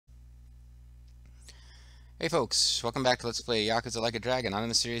Hey folks, welcome back to Let's Play Yakuza Like a Dragon. I'm in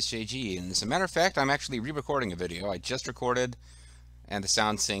the series JG, and as a matter of fact, I'm actually re-recording a video. I just recorded, and the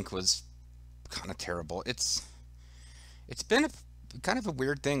sound sync was kind of terrible. It's been kind of a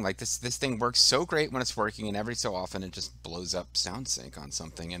weird thing. Like this thing works so great when it's working, and every so often it just blows up sound sync on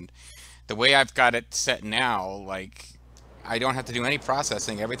something. And the way I've got it set now, like I don't have to do any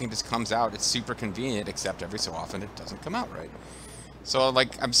processing. Everything just comes out. It's super convenient, except every so often it doesn't come out right. So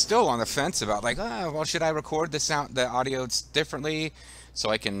like I'm still on the fence about like, well, should I record the audio differently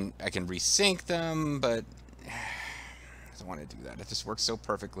so I can resync them, but I don't want to do that. It just works so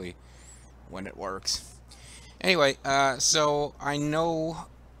perfectly when it works. Anyway, so I know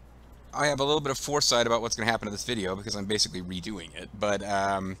I have a little bit of foresight about what's going to happen to this video because I'm basically redoing it, but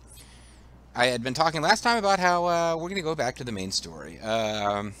I had been talking last time about how we're going to go back to the main story.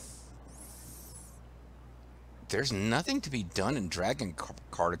 There's nothing to be done in Dragon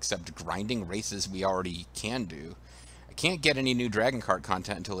Kart except grinding races we already can do. I can't get any new Dragon Kart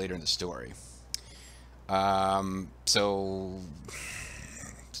content until later in the story. So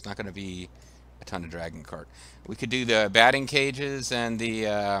it's not going to be a ton of Dragon Kart. We could do the batting cages and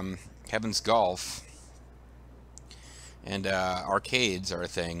the Heaven's Golf. And arcades are a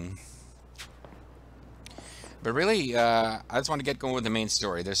thing. But really, I just want to get going with the main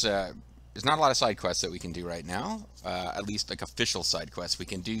story. There's not a lot of side quests that we can do right now, at least like official side quests. We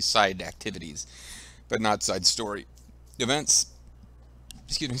can do side activities, but not side story events.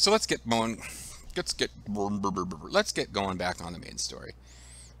 Excuse me. So let's get going. Let's get going back on the main story.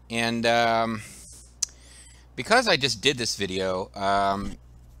 And because I just did this video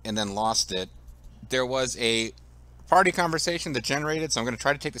and then lost it, there was a party conversation that generated. So I'm going to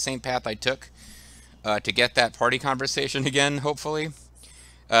try to take the same path I took to get that party conversation again, hopefully.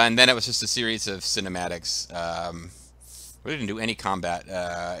 And then it was just a series of cinematics. We didn't do any combat.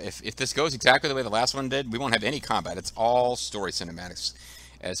 If this goes exactly the way the last one did, we won't have any combat. It's all story cinematics.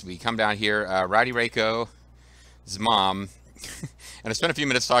 As we come down here, Rowdy Reiko's mom, and I spent a few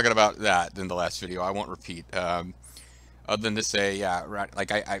minutes talking about that in the last video. I won't repeat. Other than to say, yeah, right,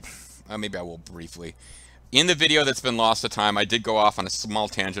 like maybe I will briefly. In the video that's been lost to time, I did go off on a small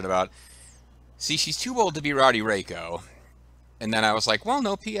tangent about, see, she's too old to be Rowdy Reiko. And then I was like, well,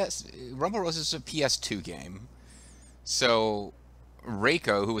 no, Rumble Roses is a PS2 game. So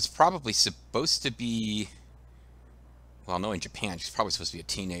Reiko, who was probably supposed to be, well, knowing Japan, she's probably supposed to be a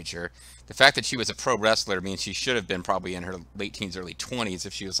teenager. The fact that she was a pro wrestler means she should have been probably in her late teens, early 20s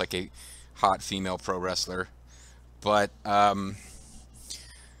if she was like a hot female pro wrestler. But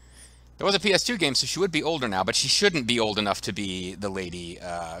it was a PS2 game, so she would be older now, but she shouldn't be old enough to be the lady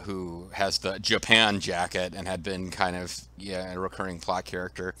who has the Japan jacket and had been kind of, yeah, a recurring plot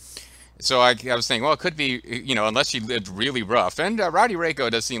character. So I was thinking, well, it could be, you know, unless she lived really rough. And Rowdy Reiko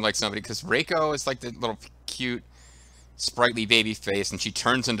does seem like somebody, because Reiko is like the little cute, sprightly baby face, and she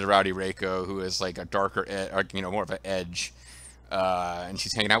turns into Rowdy Reiko, who is like a darker, you know, more of an edge. And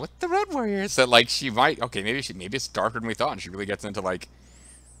she's hanging out with the Road Warriors. That like she might, okay, maybe it's darker than we thought, and she really gets into like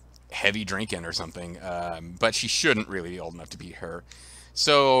heavy drinking or something, but she shouldn't really be old enough to be her.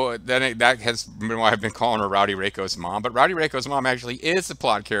 So then that has been why I've been calling her Rowdy Reiko's mom. But Rowdy Reiko's mom actually is a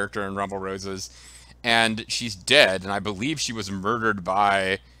plot character in Rumble Roses, and she's dead. And I believe she was murdered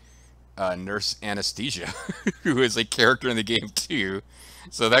by Nurse Anesthesia, who is a character in the game too.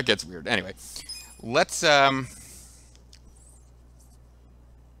 So that gets weird. Anyway, let's.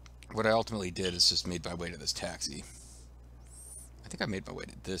 What I ultimately did is just made my way to this taxi. I think I made my way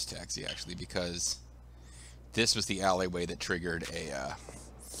to this taxi actually, because this was the alleyway that triggered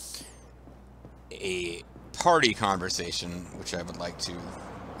a party conversation, which I would like to.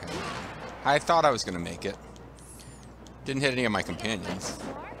 I thought I was going to make it. Didn't hit any of my companions.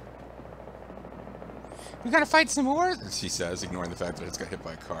 We gotta fight some more, she says, ignoring the fact that it's got hit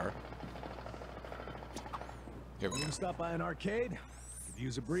by a car. Here we go. You stop by an arcade? Could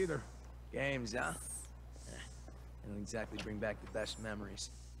use a breather. Games, huh? They don't exactly bring back the best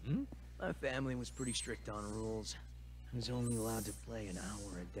memories. Hmm? My family was pretty strict on rules. I was only allowed to play an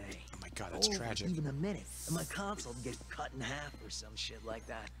hour a day. Oh my god, that's tragic. Even a minute, and my console would get cut in half or some shit like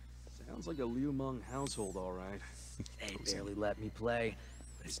that. Sounds like a Liu Meng household, all right. They barely let me play,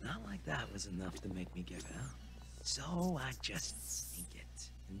 but it's not like that was enough to make me give it up. So I just sneak it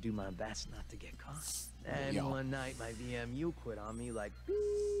and do my best not to get caught. And one night my VMU quit on me like beep,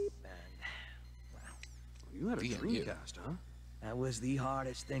 and wow. You had a VMU. Dreamcast, huh? That was the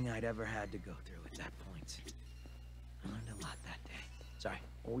hardest thing I'd ever had to go through at that point. I learned a lot that day. Sorry,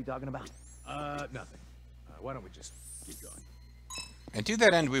 what were we talking about? Nothing. Why don't we just keep going? And to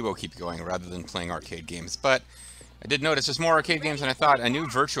that end, we will keep going rather than playing arcade games. But I did notice there's more arcade games than I thought. I knew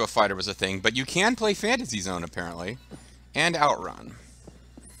Virtua Fighter was a thing, but you can play Fantasy Zone apparently, and Outrun.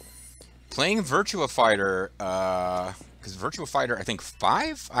 Playing Virtua Fighter, because Virtua Fighter, I think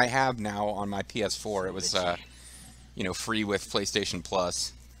 5 I have now on my PS4. It was, you know, free with PlayStation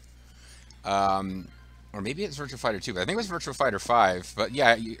Plus. Or maybe it's Virtua Fighter 2, but I think it was Virtua Fighter 5. But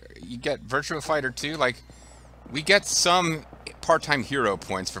yeah, you get Virtua Fighter 2, like, we get some part-time hero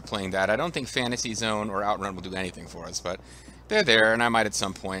points for playing that. I don't think Fantasy Zone or Outrun will do anything for us, but they're there, and I might at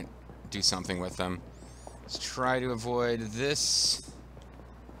some point do something with them. Let's try to avoid this.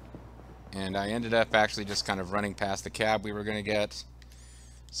 And I ended up actually just kind of running past the cab we were going to get.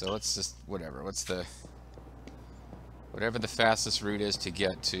 So let's just, whatever. Whatever the fastest route is to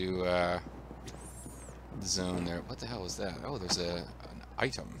get to the zone there. What the hell is that? Oh, there's an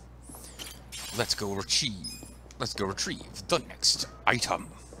item. Let's go retrieve the next item.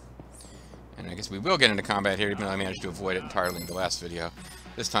 And I guess we will get into combat here, even though I managed to avoid it entirely in the last video.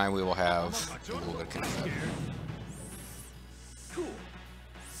 This time we will have a little bit of combat.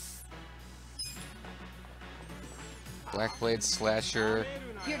 Blackblade Slasher.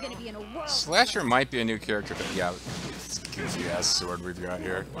 You're gonna be in a world. Slasher might be a new character, but yeah, it's a goofy ass sword we've got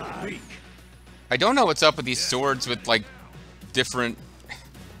here. I don't know what's up with these swords with like different.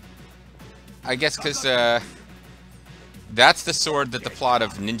 I guess because that's the sword that the plot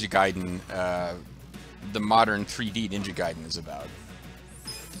of Ninja Gaiden, the modern 3D Ninja Gaiden, is about.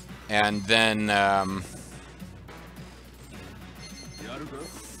 And then or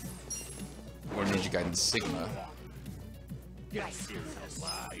Ninja Gaiden Sigma.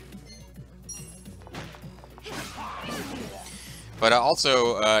 But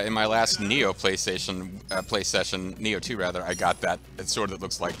also, in my last Neo play session, Neo 2 rather, I got that sword that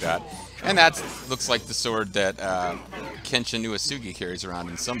looks like that. And that looks like the sword that Kenshin Uesugi carries around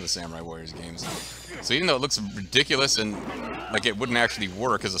in some of the Samurai Warriors games. So even though it looks ridiculous and like it wouldn't actually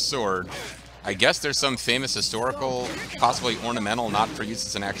work as a sword, I guess there's some famous historical, possibly ornamental, not for use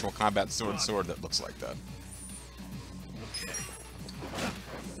as an actual combat sword that looks like that.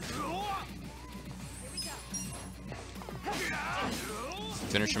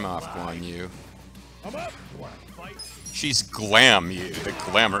 Finish him off, Guan Yu. She's Glam Yu, the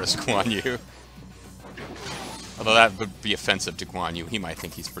glamorous Guan Yu. Although that would be offensive to Guan Yu. He might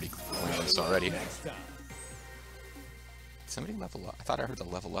think he's pretty glamorous already. Did somebody level up? I thought I heard the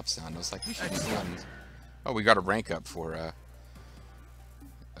level up sound. I was like, we should be done. Oh, we got a rank up for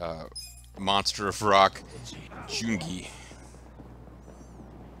Monster of Rock Jungi.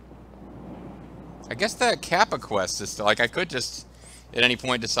 I guess the Kappa quest is still, like, I could just at any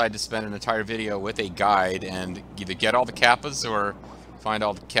point decide to spend an entire video with a guide and either get all the Kappas or find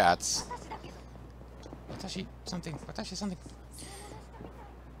all the cats. Watashi something.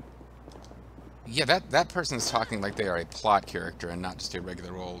 Yeah, that person's talking like they are a plot character and not just a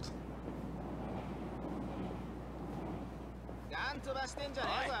regular old.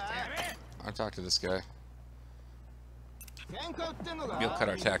 I'll talk to this guy. We'll cut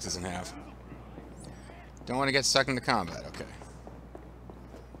our taxes in half. Don't want to get stuck into combat, okay.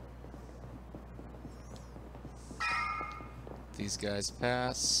 These guys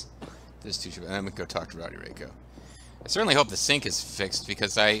pass. There's two, and then we go talk to Rowdy Reiko. I certainly hope the sync is fixed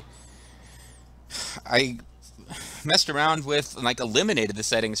because I messed around with, like, eliminated the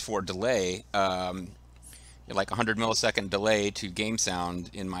settings for delay, like 100 millisecond delay to game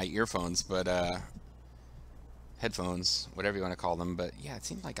sound in my earphones, but headphones, whatever you want to call them. But yeah, it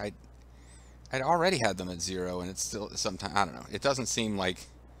seemed like I'd already had them at 0, and it's still sometimes, I don't know. It doesn't seem like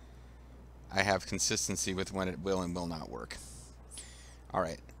I have consistency with when it will and will not work. All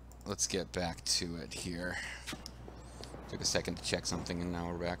right, let's get back to it here. Took a second to check something, and now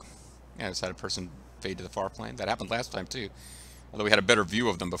we're back. Yeah, I just had a person fade to the far plane. That happened last time, too. Although we had a better view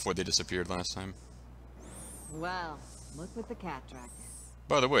of them before they disappeared last time. Well, look what the cat dragged in.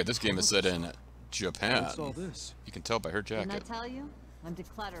 By the way, this game is set in Japan. What's all this? You can tell by her Didn't I jacket. tell you? I'm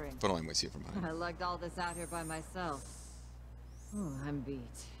decluttering. But only when we see it from behind. I lugged all this out here by myself. Oh, I'm beat.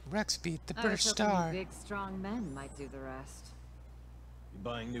 Rex beat the I British was hoping star. Big, strong men might do the rest. You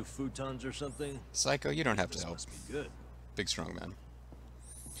buying new futons or something? Psycho, you don't have to This help. must be good. Big strong man.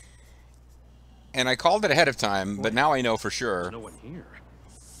 And I called it ahead of time, but now I know for sure. There's no one here.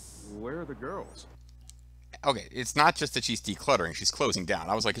 Where are the girls? Okay, it's not just that she's decluttering, she's closing down.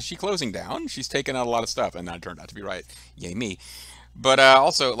 I was like, is she closing down? She's taking out a lot of stuff, and that turned out to be right. Yay me. But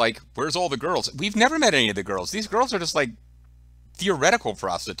also, like, where's all the girls? We've never met any of the girls. These girls are just, like, theoretical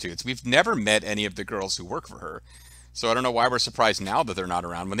prostitutes. We've never met any of the girls who work for her. So I don't know why we're surprised now that they're not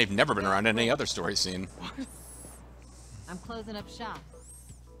around when they've never been around in any other story scene. I'm closing up shop.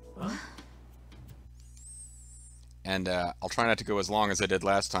 Huh? And I'll try not to go as long as I did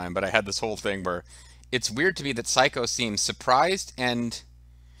last time, but I had this whole thing where it's weird to me that Psycho seems surprised, and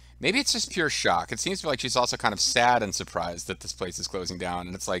maybe it's just pure shock. It seems to be like she's also kind of sad and surprised that this place is closing down.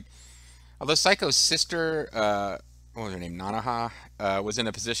 And it's like, although Psycho's sister, what was her name, Nanaha, was in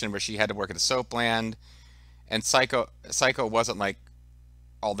a position where she had to work at a soap land, and Psycho wasn't like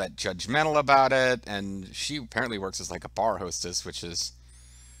all that judgmental about it, and she apparently works as like a bar hostess, which is,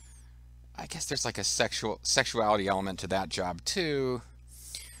 I guess there's like a sexuality element to that job too.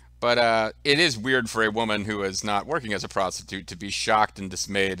 But it is weird for a woman who is not working as a prostitute to be shocked and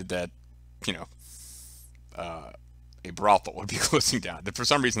dismayed that, you know, a brothel would be closing down. For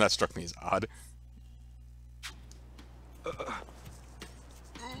some reason, that struck me as odd.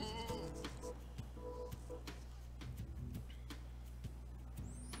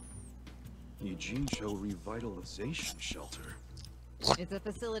 Eugene-cho Revitalization Shelter. It's a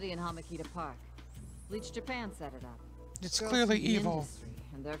facility in Hamakita Park. Bleach Japan set it up. It's Girls clearly from the evil. industry,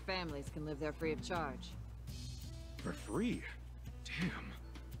 and their families can live there free of charge. For free? Damn.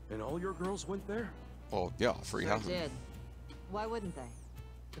 And all your girls went there? Well, yeah, free Sure housing. did. Why wouldn't they?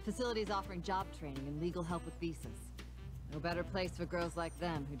 The facility's offering job training and legal help with visas. No better place for girls like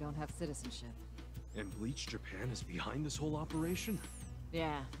them who don't have citizenship. And Bleach Japan is behind this whole operation?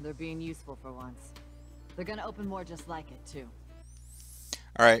 Yeah, they're being useful for once. They're gonna open more just like it, too.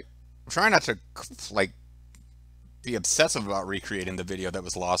 All right, I'm trying not to like be obsessive about recreating the video that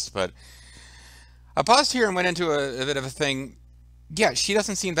was lost, but I paused here and went into a bit of a thing. Yeah, she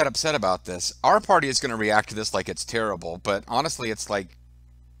doesn't seem that upset about this. Our party is going to react to this like it's terrible, but honestly, it's like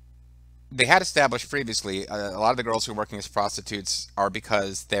they had established previously a lot of the girls who are working as prostitutes are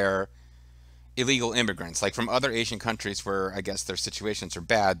because they're illegal immigrants, like from other Asian countries where I guess their situations are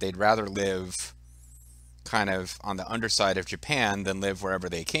bad. They'd rather live kind of on the underside of Japan than live wherever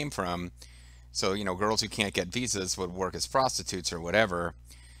they came from. So, you know, girls who can't get visas would work as prostitutes or whatever.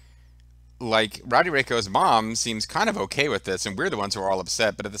 Like, Rowdy Reiko's mom seems kind of okay with this, and we're the ones who are all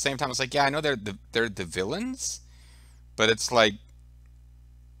upset, but at the same time, it's like, yeah, I know they're the villains, but it's like,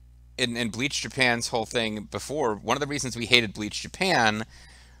 in Bleach Japan's whole thing before, one of the reasons we hated Bleach Japan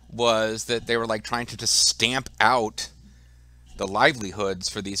was that they were, like, trying to just stamp out the livelihoods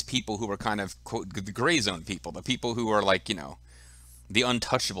for these people who were kind of, quote, the gray zone people, the people who are, like, you know, the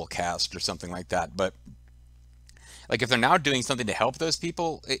untouchable caste or something like that. But like if they're now doing something to help those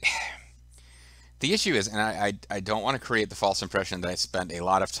people, the issue is, and I don't want to create the false impression that I spent a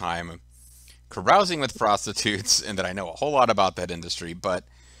lot of time carousing with prostitutes and that I know a whole lot about that industry, but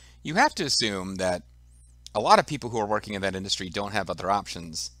you have to assume that a lot of people who are working in that industry don't have other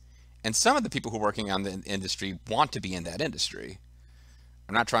options, and some of the people who are working on the industry want to be in that industry.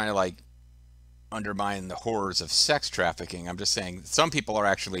 I'm not trying to like undermine the horrors of sex trafficking. I'm just saying some people are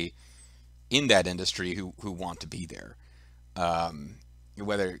actually in that industry who want to be there.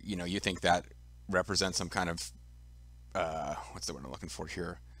 Whether, you know, you think that represents some kind of, what's the word I'm looking for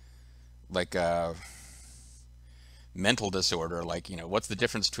here? Like mental disorder, like, you know, what's the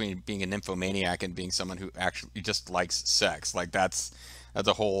difference between being a nymphomaniac and being someone who actually just likes sex? Like that's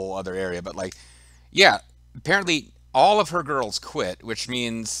a whole other area. But like, yeah, apparently all of her girls quit, which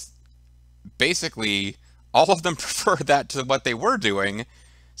means basically all of them prefer that to what they were doing.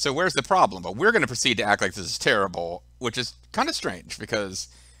 So where's the problem? But we're going to proceed to act like this is terrible, which is kind of strange because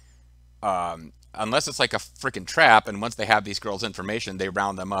unless it's like a freaking trap, and once they have these girls' information, they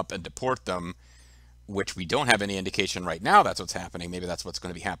round them up and deport them, which we don't have any indication right now that's what's happening. Maybe that's what's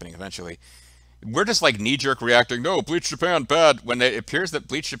going to be happening eventually. We're just like knee-jerk reacting, no, Bleach Japan, bad, when it appears that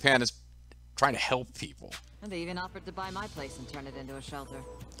Bleach Japan is trying to help people. And they even offered to buy my place and turn it into a shelter.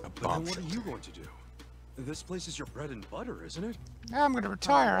 But then what are you going to do? This place is your bread and butter, isn't it? I'm going to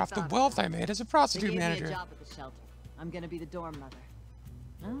retire Oh, off the thought wealth so. I made as a They prostitute gave me a manager. job at the shelter. I'm gonna be the dorm mother.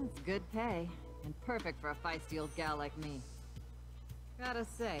 Oh, it's good pay, and perfect for a feisty old gal like me. Gotta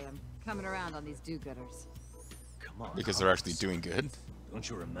say, I'm coming around on these do-gooders. Come on. Because they're actually doing good. Don't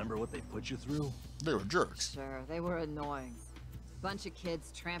you remember what they put you through? They were jerks. Sure, they were annoying. Bunch of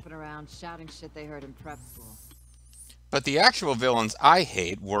kids tramping around, shouting shit they heard in prep school. But the actual villains I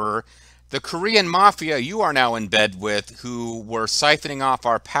hate were the Korean mafia you are now in bed with, who were siphoning off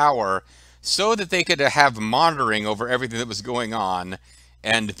our power so that they could have monitoring over everything that was going on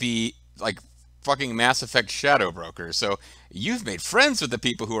and be like fucking Mass Effect shadow brokers. So you've made friends with the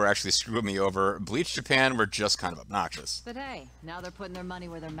people who are actually screwing me over. Bleach Japan were just kind of obnoxious. But hey, now they're putting their money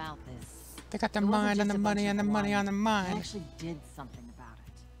where their mouth is. They got the It wasn't mind on just the a money bunch and the of money on the whining. They mind. actually did something about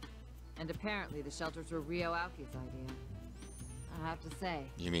it. And apparently the shelters were Ryo Aoki's idea. I have to say,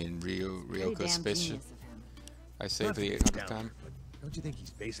 You mean pretty Ryoko's damn spaceship? genius of him. I saved Not to the be 800th down, time. but don't you think he's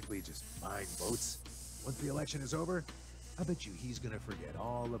basically just buying votes? Once the election is over, I bet you he's gonna forget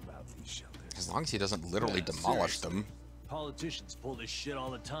all about these shelters. As long as he doesn't literally demolish them. Politicians pull this shit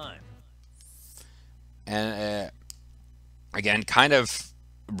all the time. And again, kind of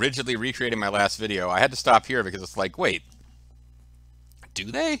rigidly recreating my last video. I had to stop here because it's like, wait, do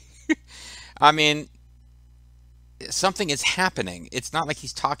they? I mean, something is happening. It's not like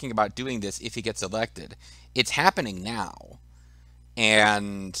he's talking about doing this if he gets elected. It's happening now.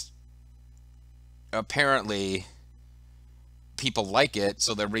 And apparently people like it,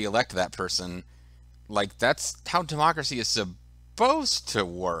 so they re-elect that person. Like, that's how democracy is supposed to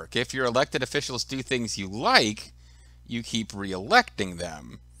work. If your elected officials do things you like, you keep re-electing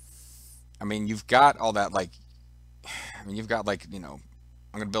them. I mean, you've got all that, like, you've got, like, you know,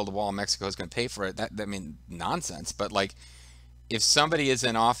 I'm going to build a wall, Mexico's going to pay for it. That, I mean, nonsense. But, like, if somebody is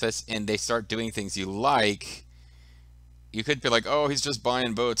in office and they start doing things you like, you could be like, oh, he's just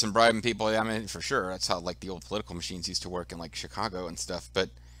buying votes and bribing people. I mean, for sure. That's how, like, the old political machines used to work in, like, Chicago and stuff. But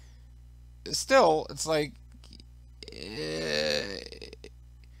still, it's like,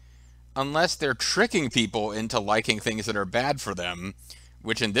 unless they're tricking people into liking things that are bad for them,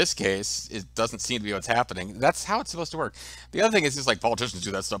 which in this case, it doesn't seem to be what's happening. That's how it's supposed to work. The other thing is just like politicians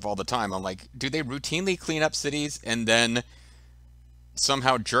do that stuff all the time. I'm like, do they routinely clean up cities and then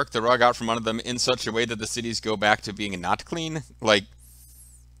somehow jerk the rug out from under them in such a way that the cities go back to being not clean? Like,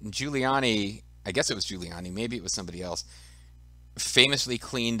 Giuliani, I guess it was Giuliani, maybe it was somebody else, famously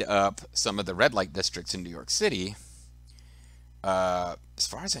cleaned up some of the red light districts in New York City. As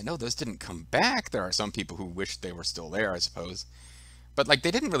far as I know, those didn't come back. There are some people who wish they were still there, I suppose. But, like,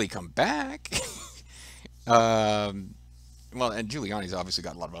 they didn't really come back. Well, and Giuliani's obviously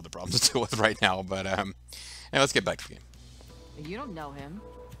got a lot of other problems to deal with right now, but, and let's get back to the game. You don't know him.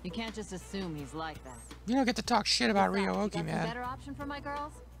 You can't just assume he's like that. You don't get to talk shit about Besides, Ryo-Oki, you got some man. better option for my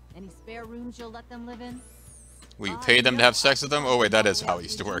girls? Any spare rooms you'll let them live in? Will you pay them to have sex with them? Oh, wait, that is how it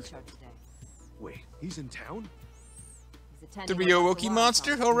used to work. Wait, he's in town? The Ryo-Oki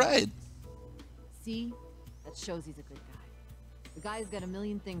monster? Alright. See? That shows he's a good guy. The guy's got a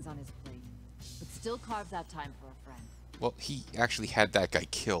million things on his plate, but still carves out time for a friend. Well, he actually had that guy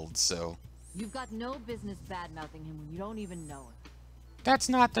killed, so... You've got no business bad-mouthing him when you don't even know him. That's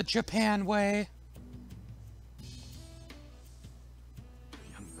not the Japan way. The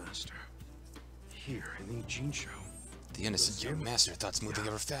young master. Here in the Eugene show. The innocent young master thought's moving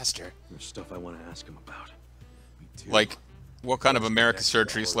ever faster. There's stuff I want to ask him about. Me too. Like, what kind of American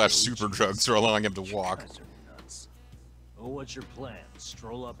surgery / super drugs are allowing him to walk? Oh, what's your plan?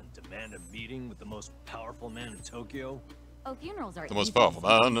 Stroll up and demand a meeting with the most powerful man in Tokyo? Oh, funerals are The most easy. powerful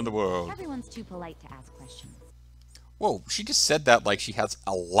man in the world. Everyone's too polite to ask questions. Whoa, she just said that like she has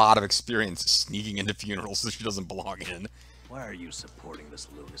a lot of experience sneaking into funerals that she doesn't belong in. Why are you supporting this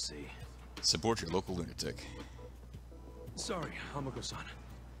lunacy? Support your local lunatic. Sorry, Hamako-san.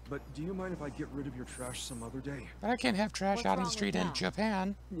 But do you mind if I get rid of your trash some other day? But I can't have trash What's out in wrong the street with in that?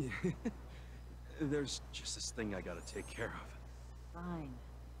 Japan. There's just this thing I gotta take care of. Fine.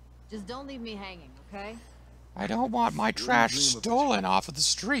 Just don't leave me hanging, okay? I don't want my trash stolen off of the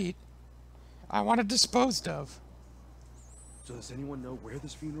street. I want it disposed of. So does anyone know where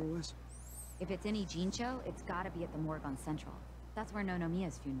this funeral is? If it's any Jincho, it's gotta be at the morgue on Central. That's where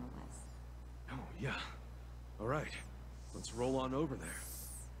Nonomiya's funeral was. Oh, yeah. All right. Let's roll on over there.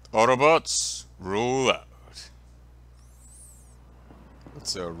 Autobots, roll out.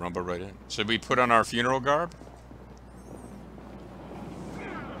 Let's rumble right in. Should we put on our funeral garb?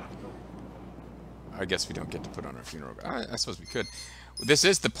 I guess we don't get to put on our funeral garb. I suppose we could. This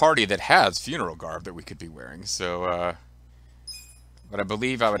is the party that has funeral garb that we could be wearing, so, but I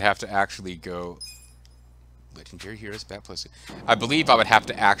believe I would have to actually go... Legendary Heroes, bad place. I believe I would have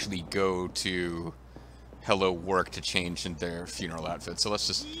to actually go to Hello Work to change in their funeral outfit, so let's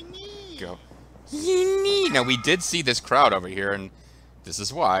just go. Now, we did see this crowd over here, and this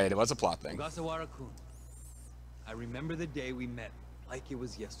is why it was a plot thing. Ogasawara-kun, I remember the day we met like it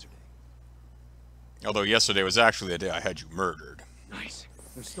was yesterday. Although yesterday was actually the day I had you murdered. Nice.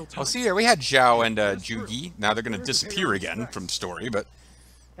 There's still time. Well, see here, we had Zhao and Jugi. Now they're going to disappear again from story, but...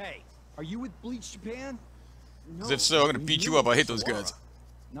 Hey, are you with Bleach Japan? Because if so, I'm going to beat you up. I hate those guys.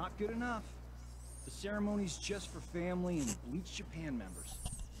 Not good enough. The ceremony's just for family and Bleach Japan members.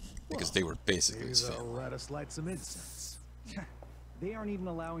 Because they were basically his Maybe they'll family. let us light some incense. They aren't even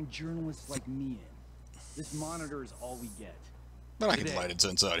allowing journalists like me in. This monitor is all we get. But I can light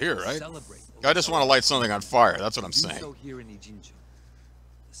incense out here, right? Celebrate I just want to light something on fire. That's what I'm do saying. so here in Ijincho,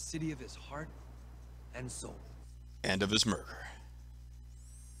 the city of his heart and soul. End of his murder.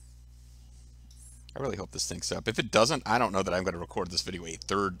 I really hope this syncs up. If it doesn't, I don't know that I'm going to record this video a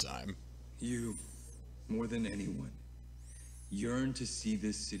third time. You more than anyone, yearn to see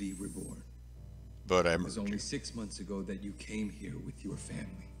this city reborn. But I It was murdered only you. 6 months ago that you came here with your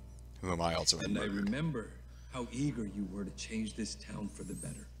family. Whom I also had And I murdered. remember how eager you were to change this town for the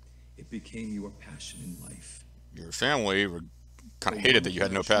better. It became your passion in life. Your family were kind of But hated one that you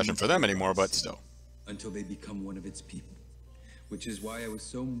had will no not passion choose for them to anymore, love but the city still. until they become one of its people. Which is why I was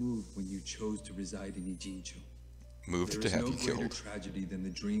so moved when you chose to reside in Ijincho. Moved There to is have no you greater killed. tragedy than the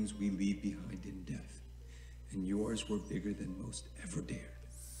dreams we leave behind in death. And yours were bigger than most ever dared.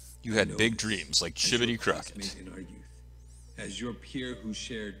 You I had know big this dreams like as your Chibbity Crockett. classmate in our youth, as your peer who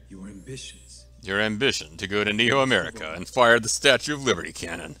shared your ambitions. Your ambition to go to Neo America and fire the Statue of Liberty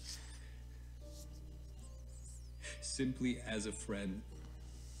cannon. Simply as a friend,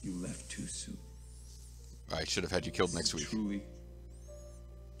 you left too soon. I should have had you killed next week.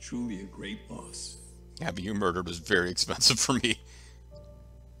 Truly a great loss. Having you murdered was very expensive for me.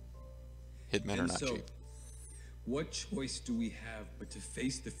 Hitmen are And not so, cheap. what choice do we have but to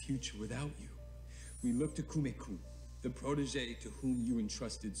face the future without you? We look to Kume-kun, the protege to whom you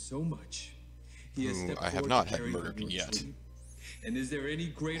entrusted so much. He has Who stepped I have forward not to had carry on murdered your yet. dream. And is there any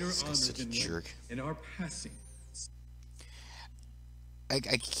greater This guy's honor such a than jerk. life in our passing? I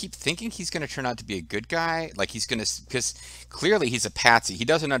keep thinking he's going to turn out to be a good guy. Like he's going to, because clearly he's a patsy. He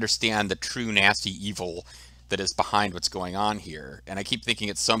doesn't understand the true nasty evil that is behind what's going on here. And I keep thinking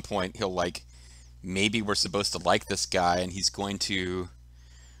at some point he'll like, maybe we're supposed to like this guy and he's going to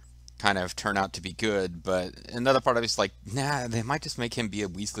kind of turn out to be good. But another part of it's like, nah, they might just make him be a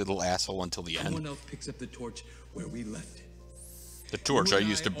weaselly little asshole until the Someone end. else picks up the torch where we left it. The torch You I and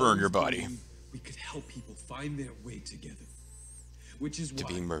used to burn your always body believed we could help people find their way together. Which is to why,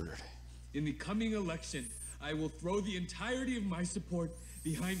 being murdered. in the coming election, I will throw the entirety of my support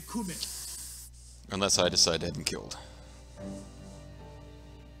behind Kume. Unless I decide to have him killed.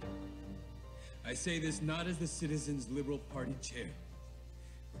 I say this not as the Citizens Liberal Party chair,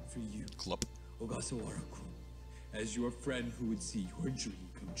 but for you, Club. Ogasawara-kun, as your friend who would see your dream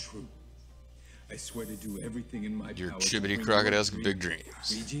come true. I swear to do everything in my Your power to Chibbity bring Crockett your has dream, big dreams.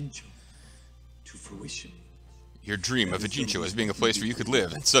 Rijincho, to fruition. Your dream of That is the Ijincho as reason being a place where you could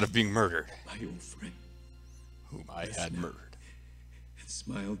live instead of being murdered. My old friend, Whom I Yes, had now. murdered. and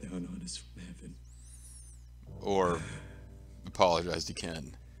smile down on us from heaven. Or apologize to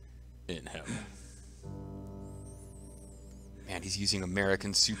Ken in heaven. Man, he's using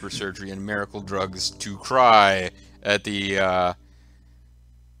American super surgery and miracle drugs to cry at the,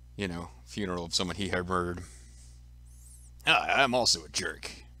 funeral of someone he had murdered. I'm also a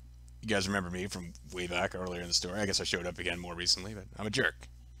jerk. You guys remember me from way back earlier in the story. I guess I showed up again more recently, but I'm a jerk.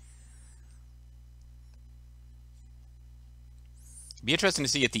 It'd be interesting to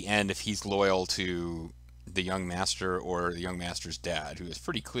see at the end if he's loyal to the young master or the young master's dad, who is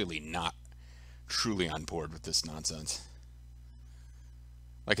pretty clearly not truly on board with this nonsense.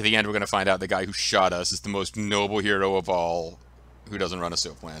 Like at the end, we're going to find out the guy who shot us is the most noble hero of all, who doesn't run a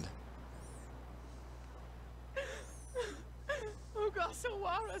soap land.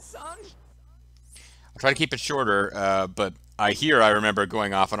 Ogasawara-san! I'll try to keep it shorter, but I remember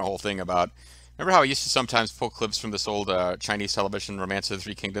going off on a whole thing about, remember how I used to sometimes pull clips from this old Chinese television Romance of the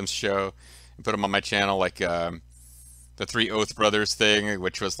Three Kingdoms show and put them on my channel, like the Three Oath Brothers thing,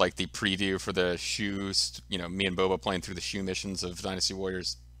 which was like the preview for the shoes, me and Boba playing through the shoe missions of Dynasty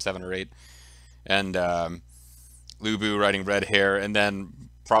Warriors 7 or 8, and Lubu riding red hair, and then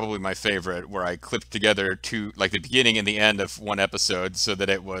probably my favorite, where I clipped together like the beginning and the end of one episode so that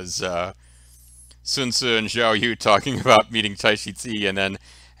it was Sun Tzu and Zhao Yu talking about meeting Tai Shi Tsi, and then,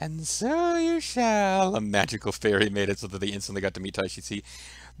 and so you shall, a magical fairy made it so that they instantly got to meet Tai Shi Tsi.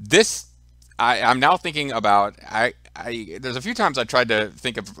 This, I'm now thinking about, there's a few times I tried to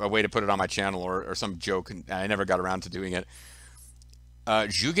think of a way to put it on my channel or some joke, and I never got around to doing it.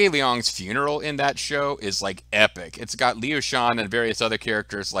 Zhuge Liang's funeral in that show is like epic. It's got Liu Shan and various other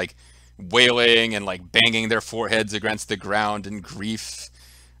characters like wailing and like banging their foreheads against the ground in grief,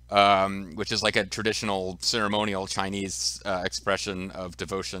 which is like a traditional ceremonial Chinese expression of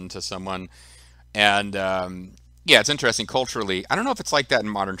devotion to someone. And yeah, it's interesting culturally. I don't know if it's like that in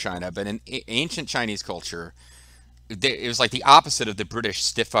modern China, but in ancient Chinese culture, it was like the opposite of the British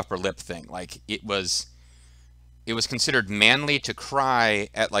stiff upper lip thing. Like it was considered manly to cry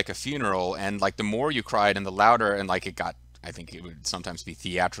at like a funeral, and like the more you cried and the louder, and like I think it would sometimes be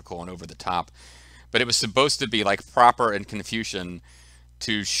theatrical and over the top, but it was supposed to be like proper in Confucian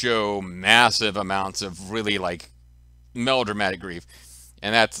to show massive amounts of really like melodramatic grief.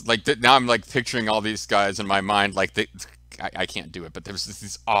 And that's like, now I'm like picturing all these guys in my mind, like I can't do it, but there's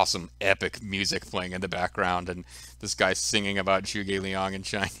this awesome epic music playing in the background, and this guy singing about Zhuge Liang in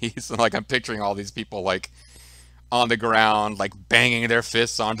Chinese, and like I'm picturing all these people like on the ground, like banging their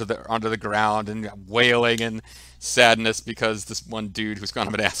fists onto the ground and wailing in sadness because this one dude who's kind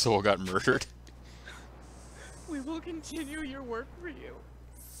of an asshole got murdered. We will continue your work for you.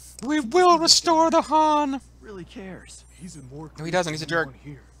 We will restore the Han. Really cares. He's in more No, he doesn't. He's a jerk.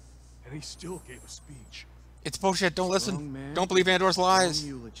 here, and he still gave a speech. It's bullshit. Don't Strong listen. man, Don't believe Andor's lies. strong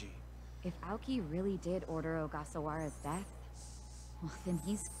eulogy. If Aoki really did order Ogasawara's death, well, then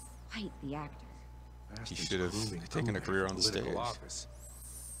he's quite the actor. He should have taken a career on the stage. Office.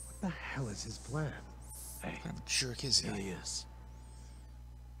 What the hell is his plan? Hey, What kind of jerk is there he he? is.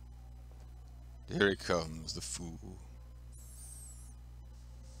 There he comes, the fool.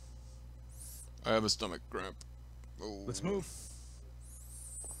 I have a stomach cramp. Oh. Let's move.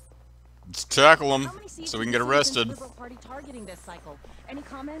 Let's tackle him How many seats so we is can the get arrested. Liberal Party targeting this cycle? Any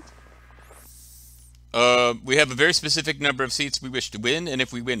comment? We have a very specific number of seats we wish to win, and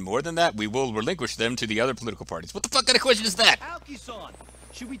if we win more than that, we will relinquish them to the other political parties. What the fuck kind of question is that? Aoki-san,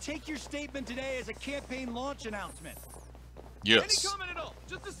 should we take your statement today as a campaign launch announcement? Yes. comment at all?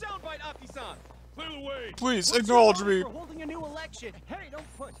 Just a soundbite, Aki-san. Clear the way. Please acknowledge me. We're holding a new election. Hey,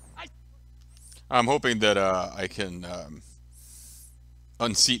 don't push. I'm hoping that I can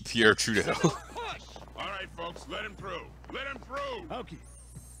unseat Pierre Trudeau. All right, folks, let him through. Let him through. Aoki.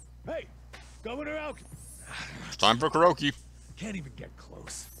 Hey, Governor Aoki. It's time for karaoke. Can't even get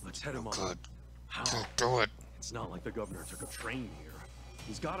close. Let's head him on. Good. How? Don't do it. It's not like the governor took a train here.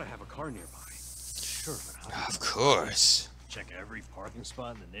 He's got to have a car nearby. Sure, but how? Of course. Check every parking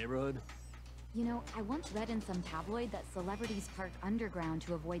spot in the neighborhood. You know, I once read in some tabloid that celebrities park underground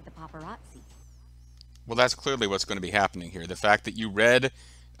to avoid the paparazzi. Well, that's clearly what's going to be happening here. The fact that you read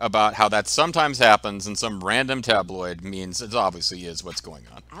about how that sometimes happens in some random tabloid means it obviously is what's going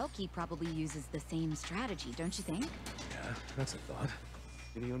on. Aoki probably uses the same strategy, don't you think? Yeah, that's a thought.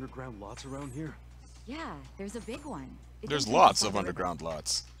 Any underground lots around here? Yeah, there's a big one. It's There's in lots by of the river. underground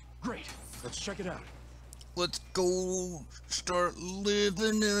lots. Great. Let's check it out. Let's go start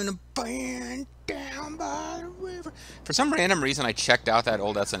living in a band down by the river. For some random reason, I checked out that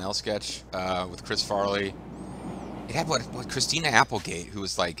old SNL sketch with Chris Farley. It had what Christina Applegate, who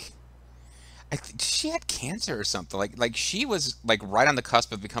was like, she had cancer or something. Like she was like right on the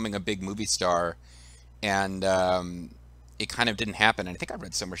cusp of becoming a big movie star, and it kind of didn't happen. And I think I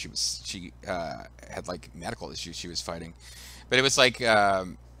read somewhere she had like medical issues she was fighting, but it was like.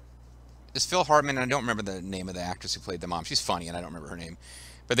 It's Phil Hartman, and I don't remember the name of the actress who played the mom. She's funny, and I don't remember her name.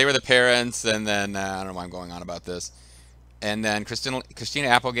 But they were the parents, and then, I don't know why I'm going on about this. And then Christina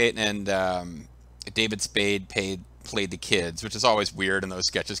Applegate and David Spade played the kids, which is always weird in those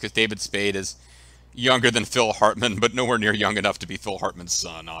sketches, because David Spade is younger than Phil Hartman, but nowhere near young enough to be Phil Hartman's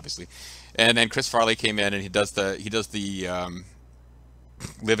son, obviously. And then Chris Farley came in, and he does the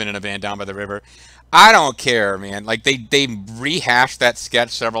living in a van down by the river. I don't care, man. Like they rehashed that sketch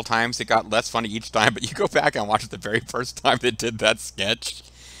several times. It got less funny each time, but you go back and watch it the very first time they did that sketch,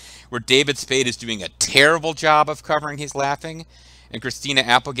 where David Spade is doing a terrible job of covering his laughing, and Christina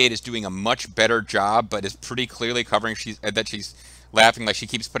Applegate is doing a much better job, but is pretty clearly covering that she's laughing. Like she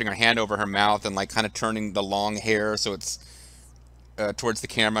keeps putting her hand over her mouth and like kind of turning the long hair so it's towards the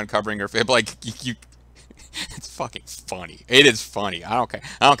camera and covering her face. Like you it's fucking funny. It is funny. I don't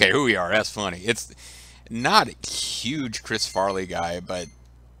care who we are. That's funny. It's not a huge Chris Farley guy, but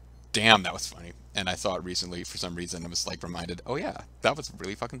damn, that was funny. And I saw it recently for some reason. I was like reminded, oh yeah, that was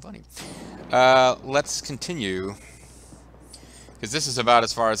really fucking funny. Let's continue, because this is about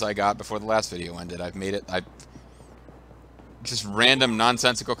as far as I got before the last video ended. I've made it. I just random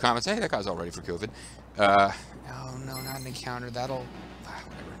nonsensical comments. Hey, that guy's all ready for COVID. Oh no, not an encounter. That'll whatever.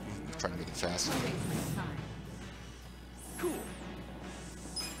 I'm trying to make it fast. Cool.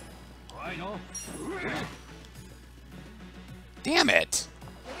 Right on. Damn it!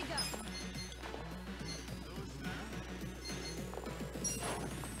 Here we go.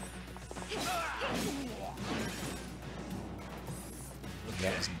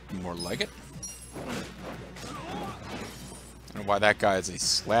 That's more like it. I don't know why that guy is a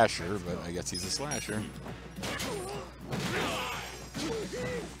slasher, but I guess he's a slasher.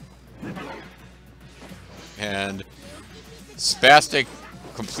 And spastic,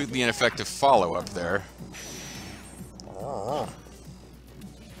 completely ineffective follow-up there.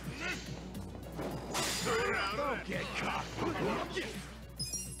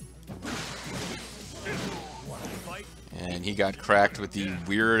 And he got cracked with the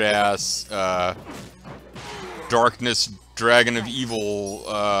weird-ass darkness dragon of evil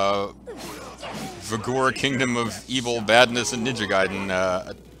Vigor Kingdom of Evil, Badness, and Ninja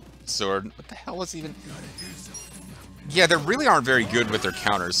Gaiden sword. What the hell was even... Yeah, they really aren't very good with their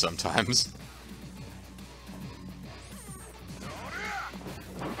counters sometimes.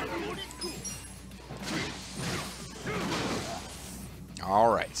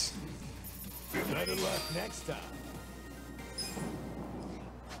 Alright. Better luck next time.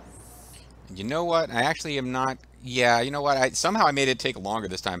 You know what? I actually am not... Yeah, you know what? Somehow I made it take longer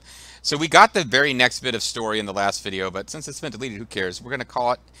this time. So we got the very next bit of story in the last video, but since it's been deleted, who cares? We're going to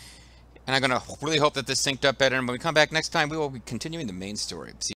call it. And I'm going to really hope that this synced up better. And when we come back next time, we will be continuing the main story. See